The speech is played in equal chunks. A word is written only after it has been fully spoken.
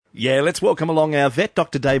Yeah, let's welcome along our vet,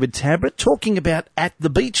 Dr. David Tabrett, talking about at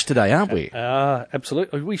the beach today, aren't we?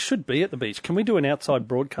 Absolutely. We should be at the beach. Can we do an outside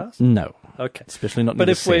broadcast? No. Okay. Especially not near But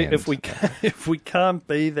the if sand. we can't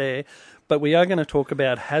be there, but we are going to talk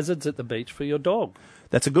about hazards at the beach for your dog.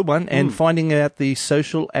 That's a good one. And finding out the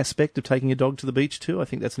social aspect of taking a dog to the beach too, I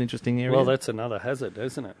think that's an interesting area. Well, that's another hazard,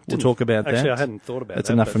 isn't it? We'll talk about that. Actually, I hadn't thought about that. That's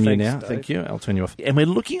enough from you thanks, now. Dave. Thank you. I'll turn you off. And we're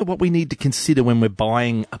looking at what we need to consider when we're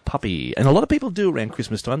buying a puppy. And a lot of people do around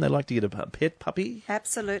Christmas time. They like to get a pet puppy.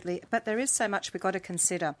 Absolutely. But there is so much we've got to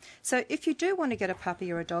consider. So if you do want to get a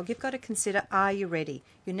puppy or a dog, you've got to consider, are you ready?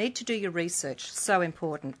 You need to do your research. So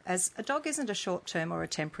important. As a dog isn't a short-term or a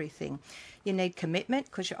temporary thing. You need commitment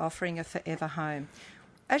because you're offering a forever home.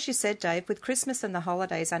 As you said, Dave, with Christmas and the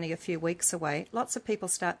holidays only a few weeks away, lots of people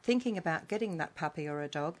start thinking about getting that puppy or a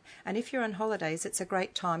dog. And if you're on holidays, it's a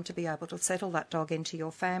great time to be able to settle that dog into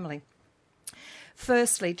your family.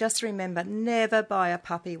 Firstly, just remember, never buy a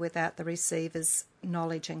puppy without the receiver's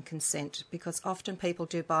knowledge and consent, because often people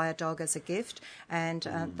do buy a dog as a gift, and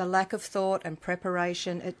the lack of thought and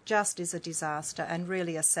preparation, it just is a disaster and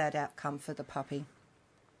really a sad outcome for the puppy.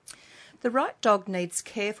 The right dog needs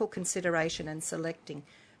careful consideration and selecting.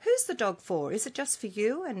 Who's the dog for? Is it just for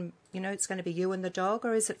you and, it's going to be you and the dog,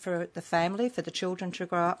 or is it for the family, for the children to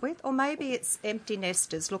grow up with? Or maybe it's empty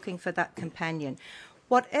nesters looking for that companion.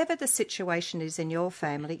 Whatever the situation is in your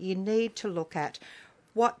family, you need to look at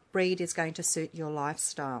what breed is going to suit your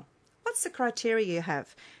lifestyle. What's the criteria you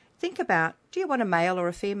have? Think about, do you want a male or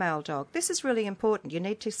a female dog? This is really important. You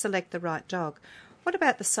need to select the right dog. What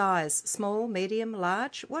about the size? Small, medium,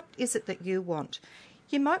 large? What is it that you want?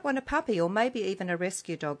 You might want a puppy or maybe even a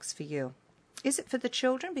rescue dog's for you. Is it for the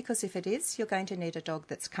children? Because if it is, you're going to need a dog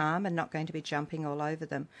that's calm and not going to be jumping all over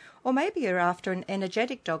them. Or maybe you're after an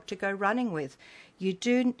energetic dog to go running with.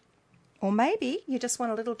 Or maybe you just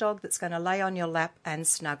want a little dog that's going to lay on your lap and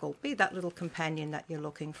snuggle. Be that little companion that you're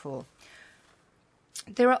looking for.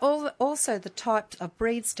 There are also the types of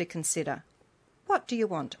breeds to consider. What do you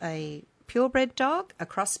want? A purebred dog, a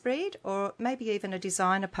crossbreed, or maybe even a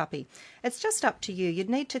designer puppy. It's just up to you. You'd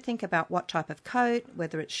need to think about what type of coat,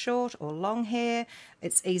 whether it's short or long hair,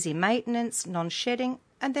 it's easy maintenance, non-shedding,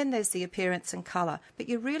 and then there's the appearance and colour. But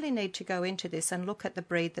you really need to go into this and look at the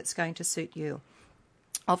breed that's going to suit you.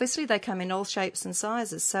 Obviously, they come in all shapes and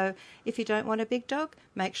sizes, so if you don't want a big dog,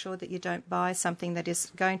 make sure that you don't buy something that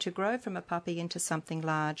is going to grow from a puppy into something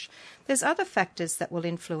large. There's other factors that will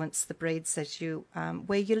influence the breeds that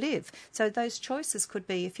where you live. So those choices could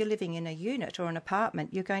be, if you're living in a unit or an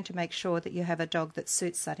apartment, you're going to make sure that you have a dog that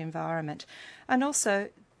suits that environment. And also,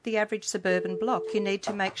 the average suburban block, you need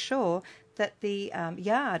to make sure that the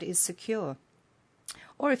yard is secure.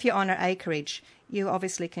 Or if you're on an acreage, you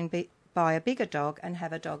obviously can buy a bigger dog and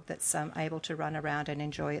have a dog that's able to run around and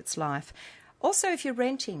enjoy its life. Also, if you're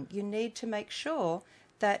renting, you need to make sure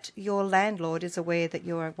that your landlord is aware that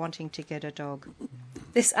you are wanting to get a dog.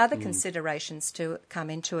 There's other considerations to come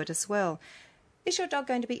into it as well. Is your dog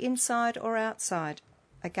going to be inside or outside?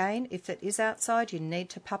 Again, if it is outside, you need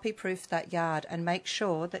to puppy-proof that yard and make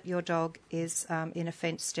sure that your dog is in a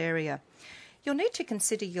fenced area. You'll need to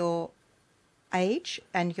consider your age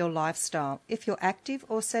and your lifestyle, if you're active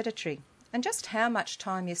or sedentary, and just how much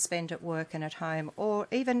time you spend at work and at home, or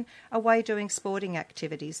even away doing sporting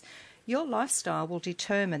activities. Your lifestyle will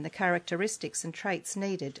determine the characteristics and traits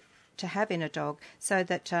needed to have in a dog, so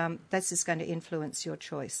that this is going to influence your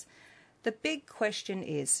choice. The big question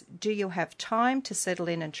is, do you have time to settle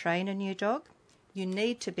in and train a new dog? You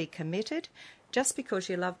need to be committed. Just because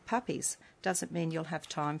you love puppies doesn't mean you'll have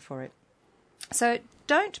time for it. So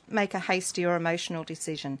don't make a hasty or emotional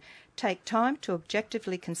decision. Take time to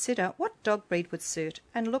objectively consider what dog breed would suit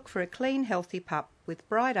and look for a clean, healthy pup with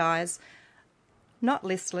bright eyes, not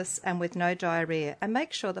listless and with no diarrhoea, and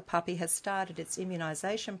make sure the puppy has started its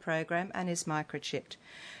immunisation program and is microchipped.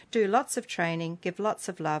 Do lots of training, give lots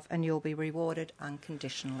of love, and you'll be rewarded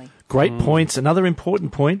unconditionally. Great points. Another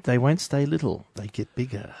important point, they won't stay little. They get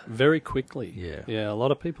bigger. Very quickly. Yeah, a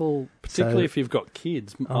lot of people, particularly if you've got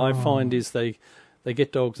kids, I find is they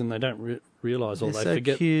get dogs and they don't realise, or they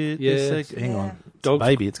forget. Cute. Yeah, Hang on. Dogs,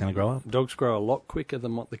 baby, it's going to grow up. Dogs grow a lot quicker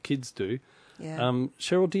than what the kids do. Yeah.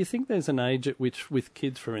 Cheryl, do you think there's an age at which, with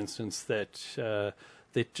kids, for instance, that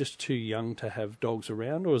they're just too young to have dogs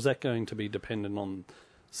around, or is that going to be dependent on,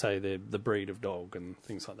 say, the breed of dog and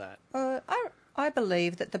things like that? I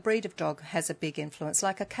believe that the breed of dog has a big influence.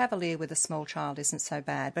 Like a Cavalier with a small child isn't so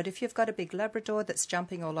bad, but if you've got a big Labrador that's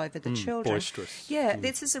jumping all over the children, boisterous. Yeah,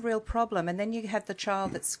 this is a real problem. And then you have the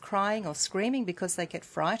child that's crying or screaming because they get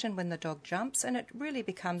frightened when the dog jumps, and it really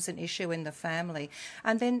becomes an issue in the family.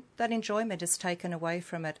 And then that enjoyment is taken away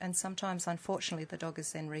from it, and sometimes, unfortunately, the dog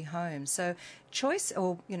is then rehomed. So choice,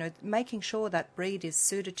 or making sure that breed is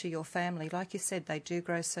suited to your family. Like you said, they do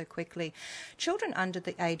grow so quickly. Children under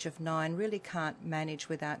the age of 9 really can't manage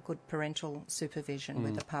without good parental supervision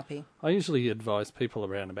with the puppy. I usually advise people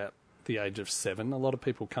around about the age of 7. A lot of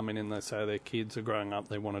people come in and they say their kids are growing up,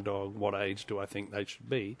 they want a dog. What age do I think they should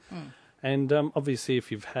be? And obviously, if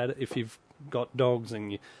you've got dogs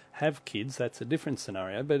and you have kids, that's a different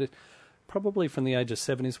scenario. But probably from the age of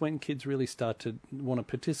 7 is when kids really start to want to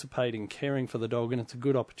participate in caring for the dog, and it's a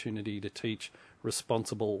good opportunity to teach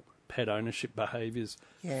responsible pet ownership behaviours,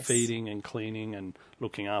 feeding and cleaning and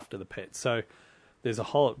looking after the pet. So there's a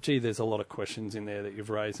lot of questions in there that you've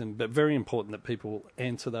raised, but very important that people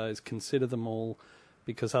answer those, consider them all,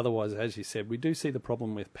 because otherwise, as you said, we do see the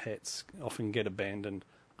problem with pets often get abandoned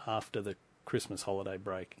after the Christmas holiday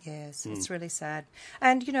break. Yes, it's really sad.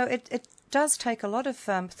 And, it does take a lot of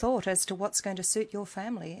thought as to what's going to suit your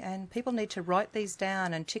family, and people need to write these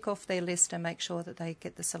down and tick off their list and make sure that they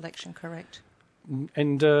get the selection correct.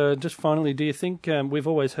 And just finally, do you think, we've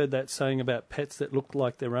always heard that saying about pets that look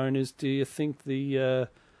like their owners, do you think do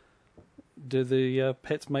the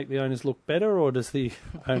pets make the owners look better, or does the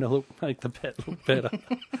owner make the pet look better?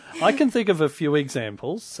 I can think of a few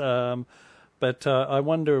examples, but I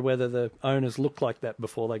wonder whether the owners looked like that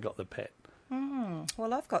before they got the pet.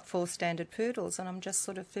 Well, I've got 4 standard poodles, and I'm just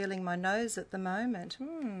sort of feeling my nose at the moment.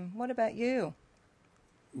 What about you?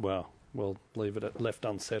 Well, we'll leave it left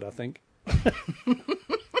unsaid, I think.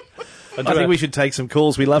 I think we should take some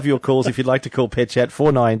calls. We love your calls. If you'd like to call Pet Chat,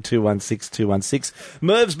 49216216.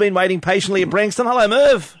 Merv's been waiting patiently at Branxton. Hello,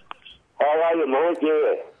 Merv. How are you, Mike?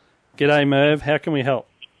 Yeah. G'day, Merv. How can we help?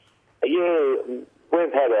 Yeah,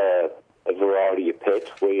 we've had a variety of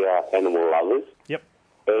pets. We are animal lovers. Yep.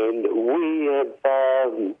 And we have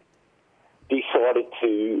decided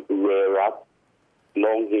to rear up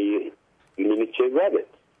long-hair miniature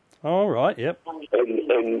rabbits. All right, yep. And we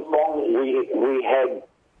had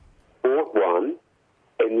bought one,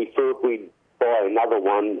 and we thought we'd buy another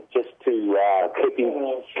one just to keep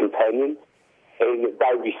him companion. And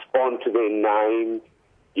they respond to their name.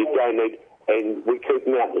 You don't need, and we keep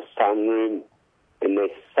them out in the sunroom, and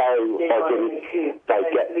they're so hygienic. They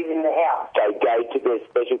go to their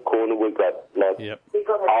special corner. We've got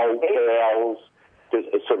old cows to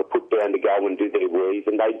sort of put down to go and do their weave,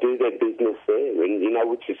 and they do their business there, and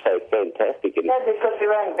which is so fantastic. And they've got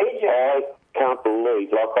their own bedroom. I can't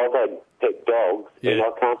believe, I've had pet dogs, and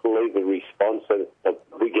I can't believe the response that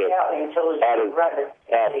we get out of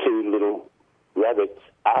our 2 little rabbits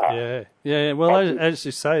are. Yeah. Well, as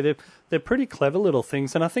you say, they're pretty clever little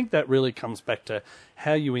things, and I think that really comes back to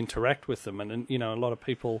how you interact with them. And a lot of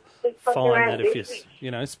people find that if you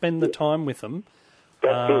spend the time with them,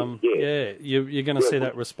 you're going to see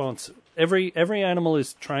that response. Every animal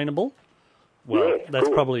is trainable. Well, that's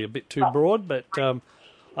probably a bit too broad, but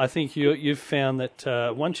I think you've found that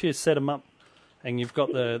once you set them up and you've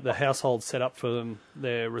got the household set up for them,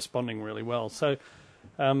 they're responding really well. So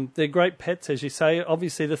they're great pets, as you say.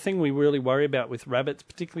 Obviously, the thing we really worry about with rabbits,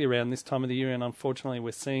 particularly around this time of the year, and unfortunately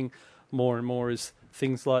we're seeing more and more, is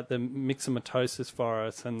things like the myxomatosis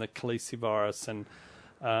virus and the calicivirus, and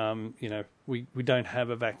we don't have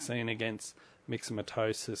a vaccine against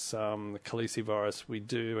myxomatosis. The calicivirus we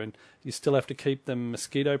do, and you still have to keep them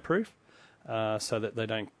mosquito-proof so that they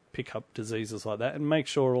don't pick up diseases like that. And make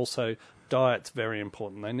sure also diet's very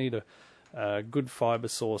important. They need a good fibre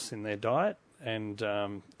source in their diet, and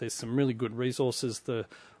there's some really good resources. The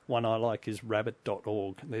one I like is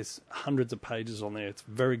rabbit.org. There's hundreds of pages on there. It's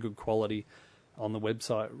very good quality on the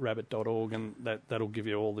website, rabbit.org, and that'll give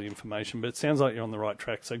you all the information. But it sounds like you're on the right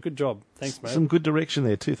track, so good job. Thanks, mate. Some good direction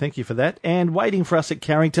there too. Thank you for that. And waiting for us at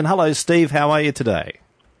Carrington. Hello, Steve. How are you today?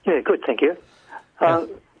 Yeah, good, thank you. I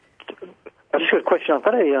just got a question. I've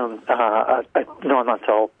got a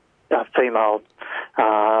 9-month-old female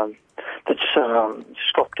that's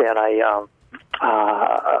swapped out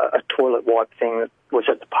a toilet wipe thing that was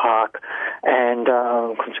at the park, and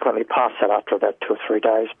consequently passed that after about 2 or 3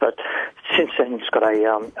 days. But since then, it's got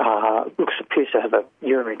appears to have a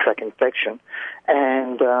urinary tract infection,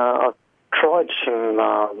 and I've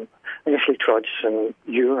initially tried some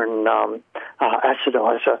urine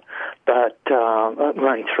acidizer, but we're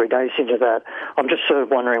only 3 days into that. I'm just sort of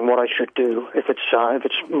wondering what I should do if it's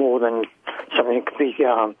more than something that could be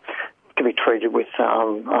can be treated with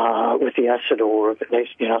the acid, or at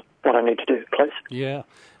least what I need to do, please. Yeah.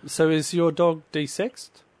 So is your dog desexed?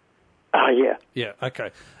 Yeah. Yeah.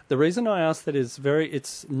 Okay. The reason I ask that is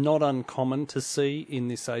it's not uncommon to see in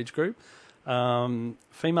this age group.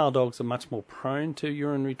 Female dogs are much more prone to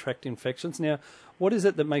urinary tract infections. Now, what is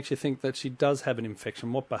it that makes you think that she does have an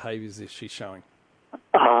infection? What behaviours is she showing?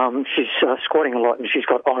 She's squatting a lot, and she's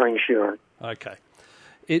got orange urine. Okay.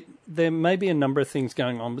 There may be a number of things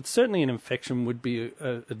going on, but certainly an infection would be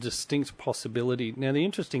a distinct possibility. Now, the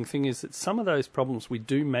interesting thing is that some of those problems we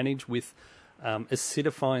do manage with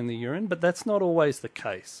acidifying the urine, but that's not always the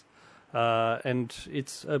case. And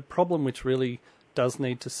it's a problem which really does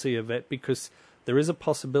need to see a vet, because there is a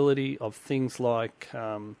possibility of things like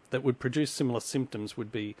that would produce similar symptoms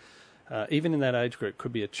would be, even in that age group,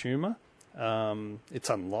 could be a tumour. It's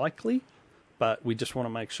unlikely, but we just want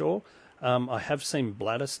to make sure. I have seen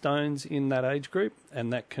bladder stones in that age group,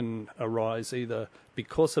 and that can arise either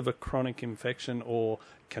because of a chronic infection or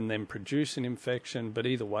can then produce an infection, but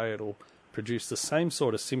either way it'll produce the same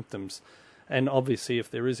sort of symptoms. And obviously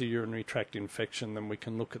if there is a urinary tract infection, then we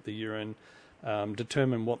can look at the urine,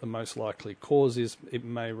 determine what the most likely cause is. It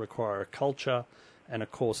may require a culture and a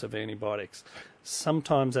course of antibiotics.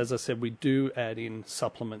 Sometimes, as I said, we do add in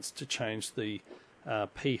supplements to change the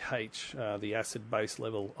pH, the acid-base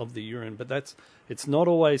level of the urine, but it's not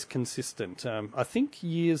always consistent. I think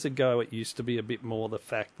years ago it used to be a bit more the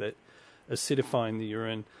fact that acidifying the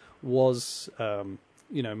urine was,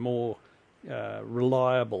 more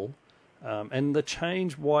reliable. And the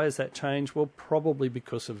change, why is that change? Well, probably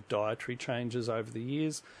because of dietary changes over the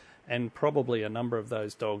years, and probably a number of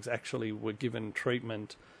those dogs actually were given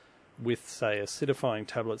treatment with, say, acidifying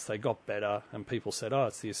tablets. They got better, and people said, oh,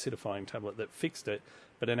 it's the acidifying tablet that fixed it,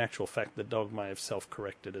 but in actual fact the dog may have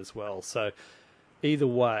self-corrected as well. So either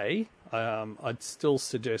way, I'd still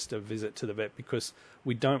suggest a visit to the vet, because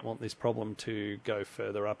we don't want this problem to go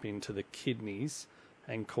further up into the kidneys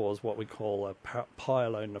and cause what we call a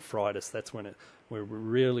pyelonephritis. That's when we're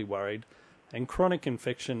really worried. And chronic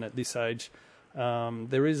infection at this age,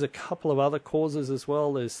 there is a couple of other causes as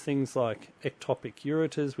well. There's things like ectopic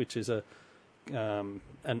ureters, which is an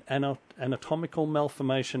anatomical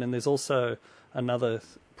malformation, and there's also another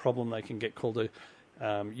problem they can get called a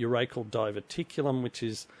urachal diverticulum, which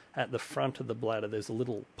is at the front of the bladder. There's a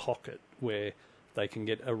little pocket where they can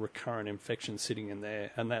get a recurrent infection sitting in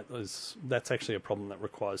there, and that's actually a problem that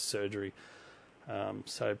requires surgery.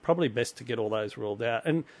 So probably best to get all those ruled out.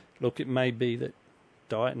 And look, it may be that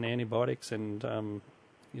diet and antibiotics and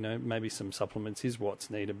maybe some supplements is what's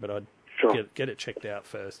needed, but I'd get it checked out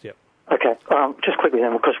first. Yep. Okay. Just quickly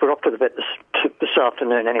then, because we're off to the vet this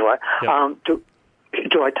afternoon anyway. Yep.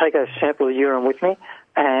 Do I take a sample of urine with me?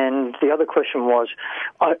 And the other question was,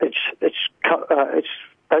 it's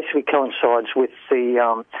basically coincides with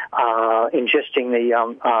the ingesting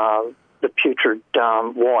the putrid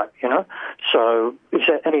wipe, So is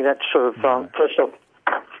there any of that sort of first off?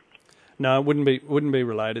 No, it wouldn't be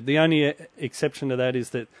related. The only exception to that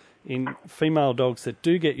is that in female dogs that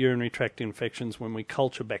do get urinary tract infections, when we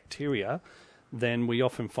culture bacteria, then we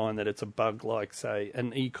often find that it's a bug like, say,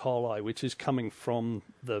 an E. coli, which is coming from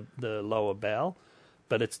the lower bowel.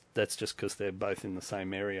 But that's just because they're both in the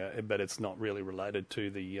same area, but it's not really related to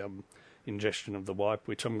the ingestion of the wipe,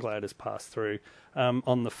 which I'm glad has passed through.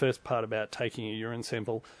 On the first part about taking a urine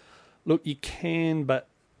sample, look, you can, but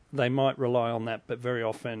they might rely on that. But very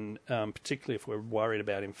often, particularly if we're worried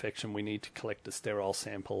about infection, we need to collect a sterile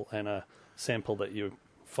sample, and a sample that you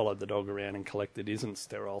followed the dog around and collected isn't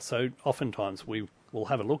sterile. So oftentimes we will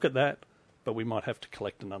have a look at that, but we might have to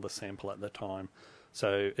collect another sample at the time.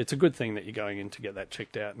 So it's a good thing that you're going in to get that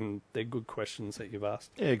checked out, and they're good questions that you've asked.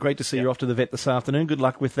 Yeah, great to see you off to the vet this afternoon. Good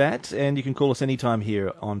luck with that, and you can call us anytime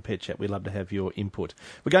here on Pet Chat. We'd love to have your input.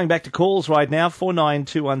 We're going back to calls right now,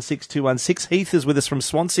 49216216. Heath is with us from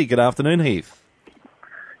Swansea. Good afternoon, Heath.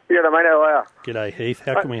 Yeah, mate, how are you? G'day, Heath.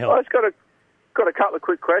 How can we help? I've just got a couple of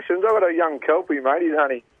quick questions. I've got a young Kelpie, mate. He's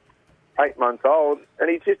only 8 months old, and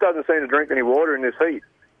he just doesn't seem to drink any water in this heat.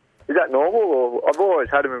 Is that normal, or I've always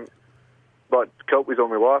had him... Like Kelpies on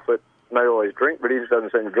my wife, but they always drink, but he just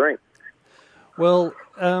doesn't seem to drink. Well,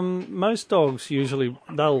 most dogs usually,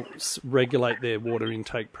 they'll regulate their water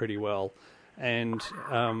intake pretty well, and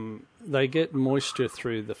they get moisture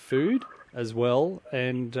through the food as well,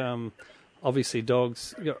 and obviously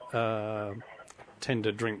dogs tend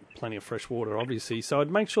to drink plenty of fresh water, obviously, so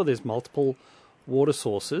I'd make sure there's multiple water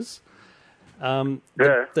sources.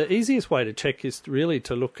 The easiest way to check is really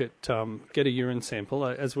to look at, get a urine sample,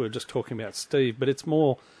 as we were just talking about Steve, but it's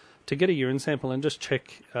more to get a urine sample and just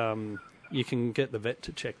check, you can get the vet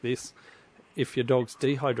to check this. if your dog's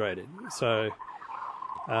dehydrated. So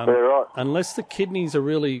Yeah, right. unless the kidneys are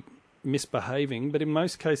really misbehaving, but in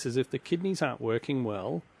most cases, if the kidneys aren't working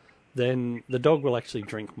well, then the dog will actually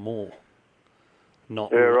drink more. Yeah,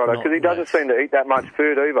 right. Because he doesn't less. seem to eat that much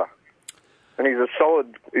food either, and he's a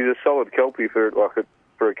solid kelpie for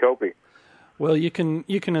a kelpie. Well, you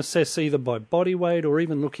can assess either by body weight or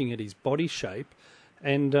even looking at his body shape.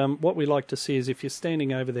 And what we like to see is if you're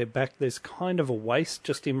standing over their back, there's kind of a waist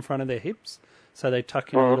just in front of their hips, so they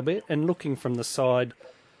tuck in a little bit. And looking from the side,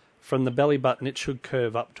 from the belly button, it should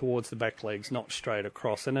curve up towards the back legs, not straight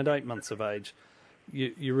across. And at 8 months of age,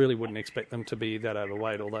 you really wouldn't expect them to be that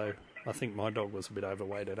overweight, although I think my dog was a bit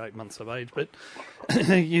overweight at 8 months of age. But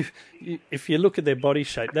if you look at their body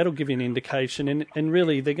shape, that'll give you an indication. And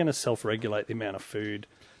really, they're going to self-regulate the amount of food.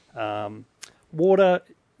 Water,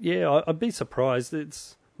 yeah, I'd be surprised.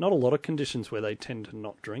 It's not a lot of conditions where they tend to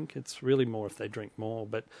not drink. It's really more if they drink more.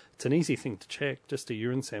 But it's an easy thing to check, just a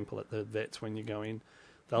urine sample at the vets when you go in.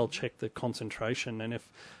 They'll check the concentration, and if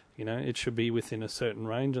it should be within a certain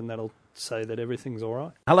range, and that'll say that everything's all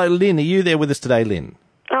right. Hello, Lynn. Are you there with us today, Lynn?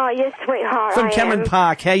 Oh, yes, sweetheart. From Cameron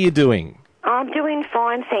Park. How you doing? I'm doing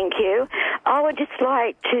fine, thank you. I would just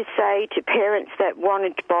like to say to parents that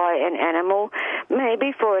wanted to buy an animal,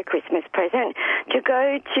 maybe for a Christmas present, to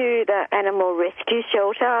go to the animal rescue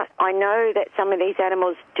shelter. I know that some of these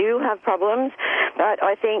animals do have problems, but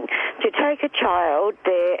I think to take a child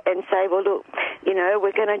there and say, well, look,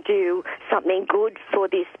 we're going to do something good for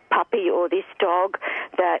this puppy or this dog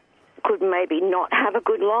that could maybe not have a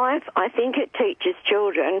good life. I think it teaches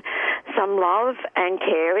children some love and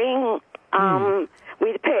caring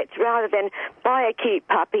with pets, rather than buy a cute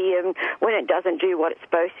puppy and when it doesn't do what it's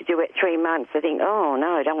supposed to do at 3 months, I think, oh,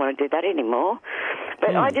 no, I don't want to do that anymore.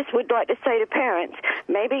 But I just would like to say to parents,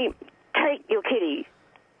 maybe take your kitty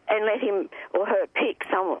and let him or her pick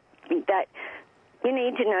someone that... You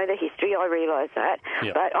need to know the history, I realise that.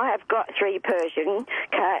 Yep. But I have got 3 Persian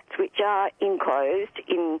cats which are enclosed,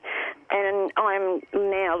 and I'm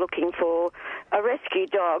now looking for a rescue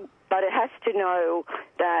dog, but it has to know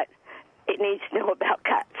that it needs to know about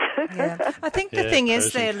cats. Yeah. I think the thing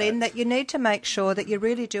is there, Lynn, that you need to make sure that you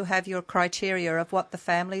really do have your criteria of what the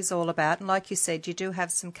family's all about. And like you said, you do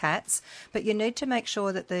have some cats, but you need to make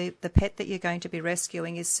sure that the pet that you're going to be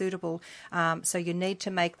rescuing is suitable. So you need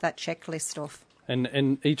to make that checklist off.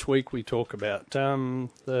 And each week we talk about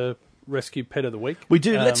the rescue pet of the week. We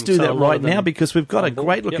do. Let's do so that right now because we've got a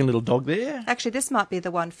great-looking Yep. little dog there. Actually, this might be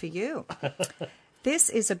the one for you. This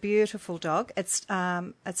is a beautiful dog. It's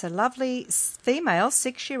a lovely female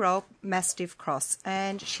 6-year-old Mastiff Cross,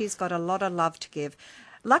 and she's got a lot of love to give.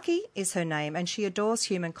 Lucky is her name, and she adores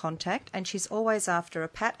human contact, and she's always after a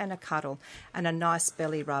pat and a cuddle and a nice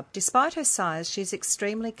belly rub. Despite her size, she's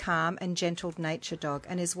extremely calm and gentle nature dog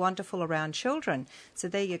and is wonderful around children. So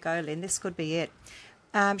there you go, Lynn. This could be it.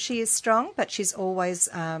 She is strong, but she's always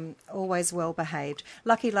well behaved.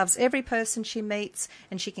 Lucky loves every person she meets,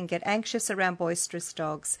 and she can get anxious around boisterous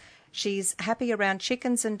dogs. She's happy around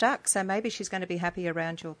chickens and ducks, so maybe she's going to be happy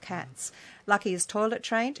around your cats. Lucky is toilet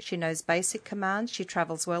trained. She knows basic commands. She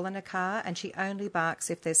travels well in a car, and she only barks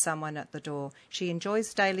if there's someone at the door. She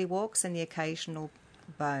enjoys daily walks and the occasional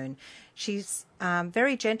bone. She's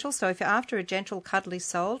very gentle, so if you're after a gentle, cuddly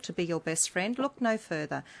soul to be your best friend, look no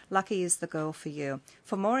further. Lucky is the girl for you.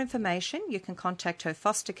 For more information, you can contact her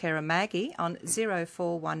foster carer Maggie on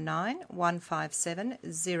 0419 157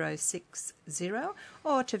 060,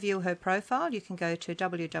 or to view her profile, you can go to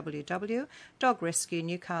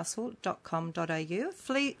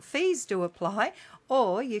www.dogrescuenewcastle.com.au. Fees do apply,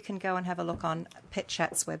 or you can go and have a look on Pet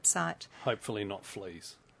Chat's website. Hopefully not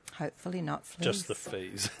fleas. Hopefully not fleas. Just the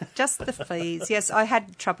fees. Just the fleas. Yes, I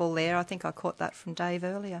had trouble there. I think I caught that from Dave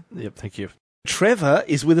earlier. Yep, thank you. Trevor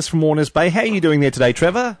is with us from Warners Bay. How are you doing there today,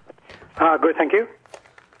 Trevor? Good, thank you.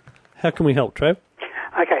 How can we help, Trev?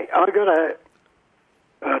 Okay, I've got a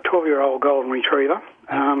 12-year-old golden retriever.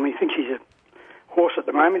 He thinks he's a horse at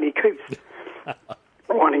the moment. He keeps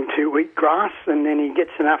wanting to eat grass, and then he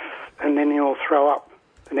gets enough, and then he'll throw up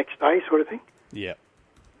the next day, sort of thing. Yeah.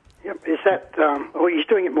 Yep. Is that? Well, he's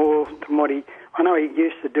doing it more than what he. I know he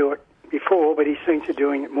used to do it before, but he seems to be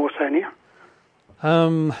doing it more so now.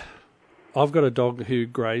 I've got a dog who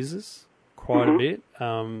grazes quite a bit.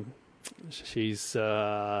 She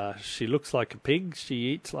looks like a pig. She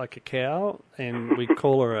eats like a cow, and we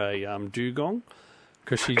call her a dugong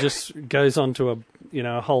because she just goes onto a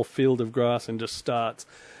whole field of grass and just starts.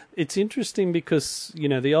 It's interesting because,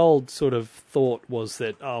 the old sort of thought was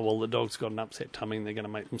that, the dog's got an upset tummy and they're going to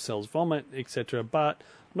make themselves vomit, etc. But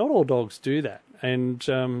not all dogs do that. And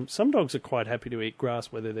some dogs are quite happy to eat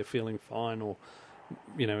grass, whether they're feeling fine or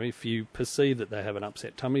if you perceive that they have an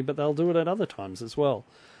upset tummy, but they'll do it at other times as well.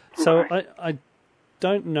 So I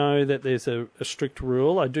don't know that there's a strict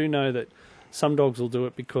rule. I do know that some dogs will do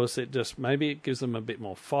it because maybe it gives them a bit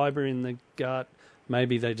more fibre in the gut.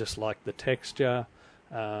 Maybe they just like the texture.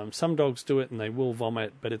 Some dogs do it and they will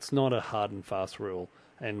vomit, but it's not a hard and fast rule.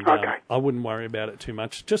 And I wouldn't worry about it too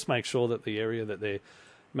much. Just make sure that the area that they're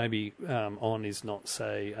maybe on is not,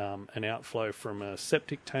 say, an outflow from a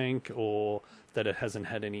septic tank, or that it hasn't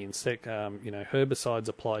had any herbicides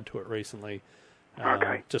applied to it recently.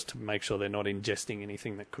 Just to make sure they're not ingesting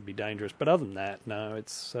anything that could be dangerous. But other than that, no,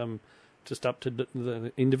 it's just up to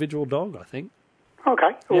the individual dog, I think.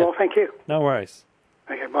 Okay. Well, thank you. No worries.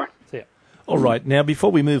 Okay, bye. See ya. All right. Now,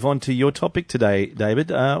 before we move on to your topic today,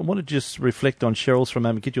 David, I want to just reflect on Cheryl's for a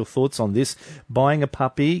moment, get your thoughts on this. Buying a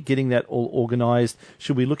puppy, getting that all organised.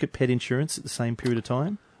 Should we look at pet insurance at the same period of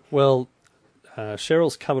time? Well,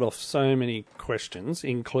 Cheryl's covered off so many questions,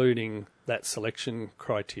 including that selection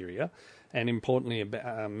criteria, and importantly,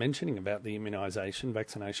 mentioning about the immunisation,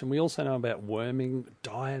 vaccination. We also know about worming.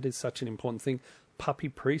 Diet is such an important thing. Puppy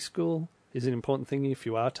preschool is an important thing if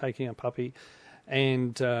you are taking a puppy.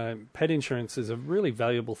 And pet insurance is a really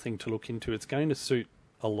valuable thing to look into. It's going to suit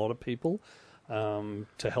a lot of people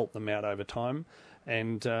to help them out over time.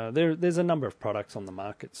 And there's a number of products on the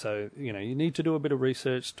market. So, you need to do a bit of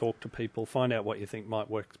research, talk to people, find out what you think might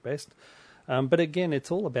work best. But again,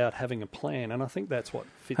 it's all about having a plan, and I think that's what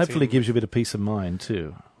fits Hopefully in. Gives you a bit of peace of mind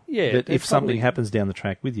too. Yeah. But if something happens down the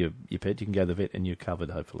track with your pet, you can go to the vet and you're covered,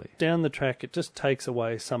 hopefully. Down the track, it just takes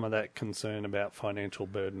away some of that concern about financial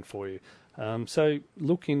burden for you. So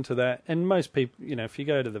look into that. And most people, if you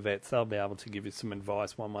go to the vets, they'll be able to give you some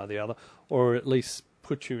advice one way or the other, or at least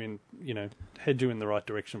put you in, head you in the right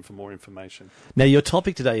direction for more information. Now, your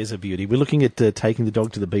topic today is a beauty. We're looking at taking the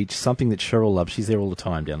dog to the beach, something that Cheryl loves. She's there all the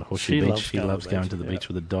time down at Horseshoe Beach. She loves going to the beach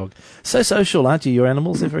with the dog. So social, aren't you? Your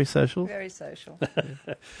animals, they're very social. Very social.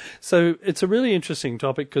 So it's a really interesting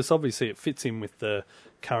topic because obviously it fits in with the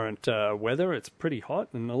current weather. It's pretty hot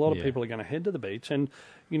and a lot of people are going to head to the beach. And,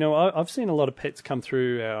 I've seen a lot of pets come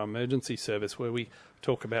through our emergency service where we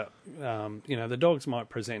talk about, the dogs might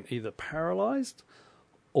present either paralysed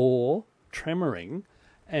or tremoring,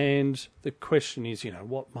 and the question is,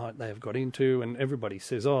 what might they have got into? And everybody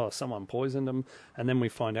says, someone poisoned them, and then we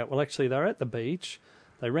find out, well, actually, they're at the beach,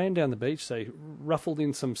 they ran down the beach, they ruffled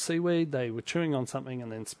in some seaweed, they were chewing on something and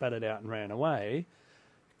then spat it out and ran away.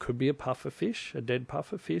 Could be a puffer fish, a dead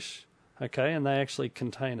puffer fish, okay, and they actually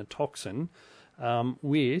contain a toxin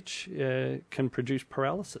which can produce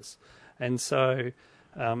paralysis. And so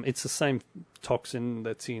it's the same toxin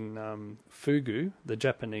that's in fugu, the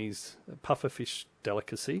Japanese pufferfish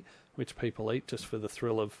delicacy, which people eat just for the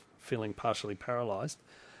thrill of feeling partially paralysed.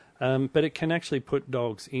 But it can actually put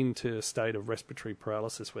dogs into a state of respiratory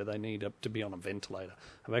paralysis where they need to be on a ventilator.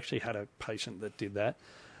 I've actually had a patient that did that.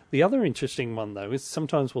 The other interesting one, though, is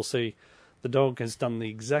sometimes we'll see the dog has done the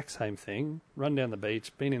exact same thing, run down the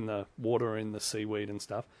beach, been in the water, in the seaweed and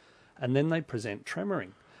stuff, and then they present tremoring.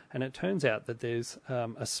 And it turns out that there's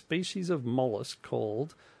a species of mollusk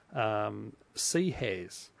called sea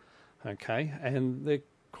hares, okay? And they're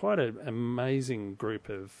quite an amazing group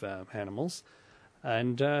of animals.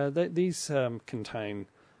 And these contain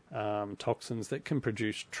toxins that can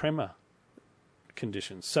produce tremor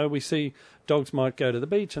conditions. So we see dogs might go to the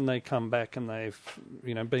beach and they come back and they've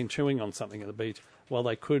been chewing on something at the beach. Well,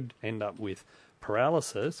 they could end up with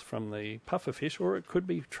paralysis from the pufferfish, or it could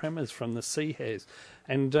be tremors from the sea hares.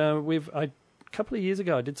 And a couple of years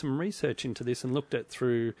ago, I did some research into this and looked at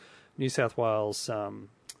through New South Wales,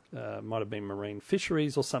 might have been Marine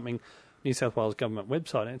Fisheries or something, New South Wales government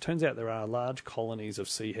website, and it turns out there are large colonies of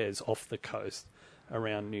sea hares off the coast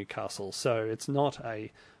around Newcastle. So it's not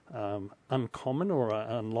a uncommon or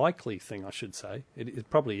an unlikely thing, I should say. It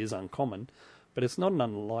probably is uncommon, but it's not an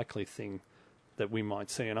unlikely thing that we might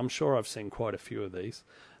see, and I'm sure I've seen quite a few of these.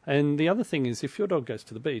 And the other thing is, if your dog goes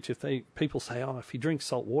to the beach, people say, if he drinks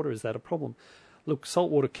salt water, is that a problem? Look,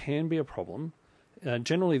 salt water can be a problem.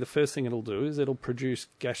 Generally, the first thing it'll do is it'll produce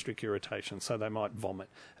gastric irritation, so they might vomit.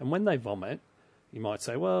 And when they vomit, you might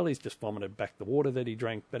say, well, he's just vomited back the water that he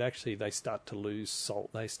drank, but actually they start to lose salt.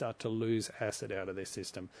 They start to lose acid out of their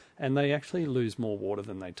system, and they actually lose more water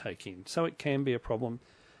than they take in. So it can be a problem.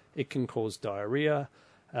 It can cause diarrhea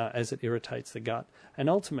as it irritates the gut. And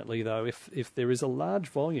ultimately, though, if there is a large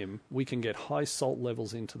volume, we can get high salt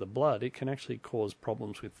levels into the blood. It can actually cause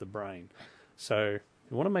problems with the brain. So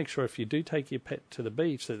you want to make sure if you do take your pet to the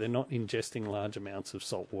beach that they're not ingesting large amounts of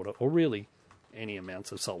salt water, or really any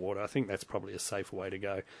amounts of salt water. I think that's probably a safer way to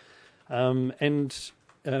go. And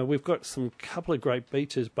we've got some couple of great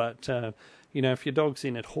beaches, but if your dog's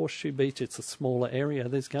in at Horseshoe Beach, it's a smaller area.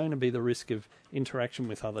 There's going to be the risk of interaction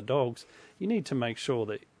with other dogs. You need to make sure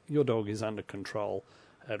that your dog is under control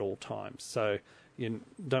at all times. So you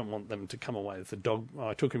don't want them to come away with the dog.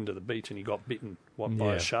 I took him to the beach and he got bitten.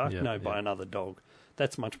 By a shark? No, by another dog.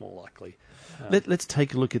 That's much more likely. Let's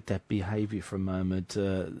take a look at that behaviour for a moment.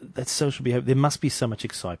 That social behaviour. There must be so much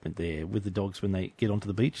excitement there with the dogs when they get onto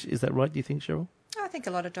the beach. Is that right, do you think, Cheryl? I think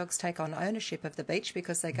a lot of dogs take on ownership of the beach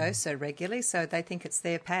because they go so regularly, so they think it's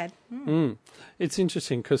their pad. It's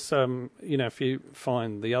interesting because, if you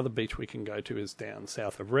find the other beach we can go to is down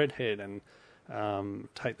south of Redhead and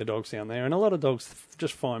take the dogs down there. And a lot of dogs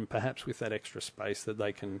just find perhaps with that extra space that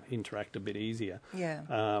they can interact a bit easier. Yeah.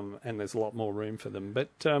 And there's a lot more room for them. But,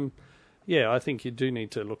 I think you do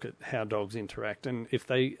need to look at how dogs interact. And if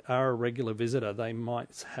they are a regular visitor, they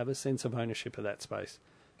might have a sense of ownership of that space.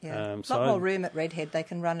 Yeah, a lot more room at Redhead. They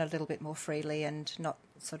can run a little bit more freely and not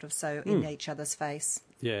sort of so in each other's face.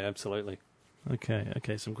 Yeah, absolutely.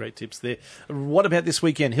 Okay, some great tips there. What about this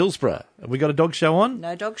weekend, Hillsborough? Have we got a dog show on?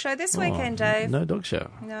 No dog show this weekend, Dave. No dog show?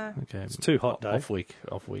 No. Okay. It's too hot, Dave. Off week,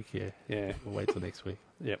 yeah. Yeah. We'll wait till next week.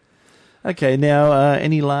 Yep. Okay, now,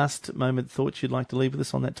 any last moment thoughts you'd like to leave with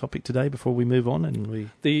us on that topic today before we move on? And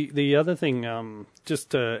The other thing, and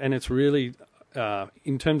it's really...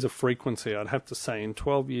 in terms of frequency, I'd have to say in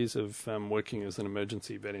 12 years of working as an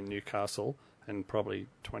emergency vet in Newcastle and probably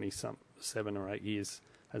 27 or 8 years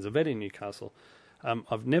as a vet in Newcastle,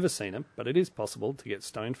 I've never seen it, but it is possible to get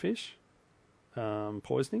stonefish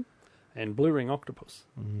poisoning and blue ring octopus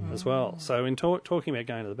as well. So in talking about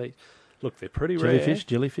going to the beach, look, they're pretty rare.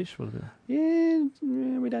 Jellyfish, what about? Yeah,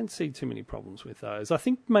 we don't see too many problems with those. I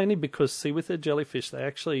think mainly because, with the jellyfish, they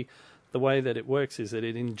actually... The way that it works is that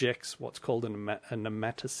it injects what's called a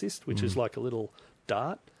nematocyst, which is like a little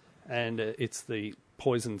dart, and it's the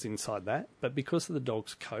poisons inside that. But because of the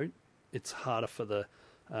dog's coat, it's harder for the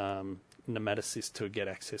nematocyst to get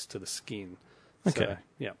access to the skin. Okay. So,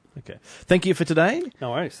 yeah. Okay. Thank you for today.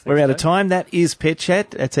 No worries. Thanks, We're out of Dave. time. That is Pet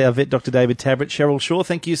Chat. That's our vet, Dr. David Tabrett. Cheryl Shaw,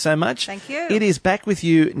 thank you so much. Thank you. It is back with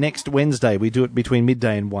you next Wednesday. We do it between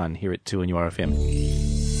midday and 1 here at 2NURFM.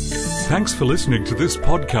 Thanks for listening to this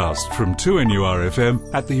podcast from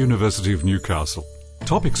 2NURFM at the University of Newcastle.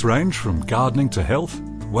 Topics range from gardening to health,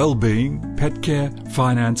 well-being, pet care,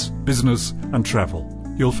 finance, business and travel.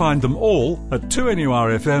 You'll find them all at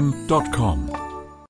 2NURFM.com.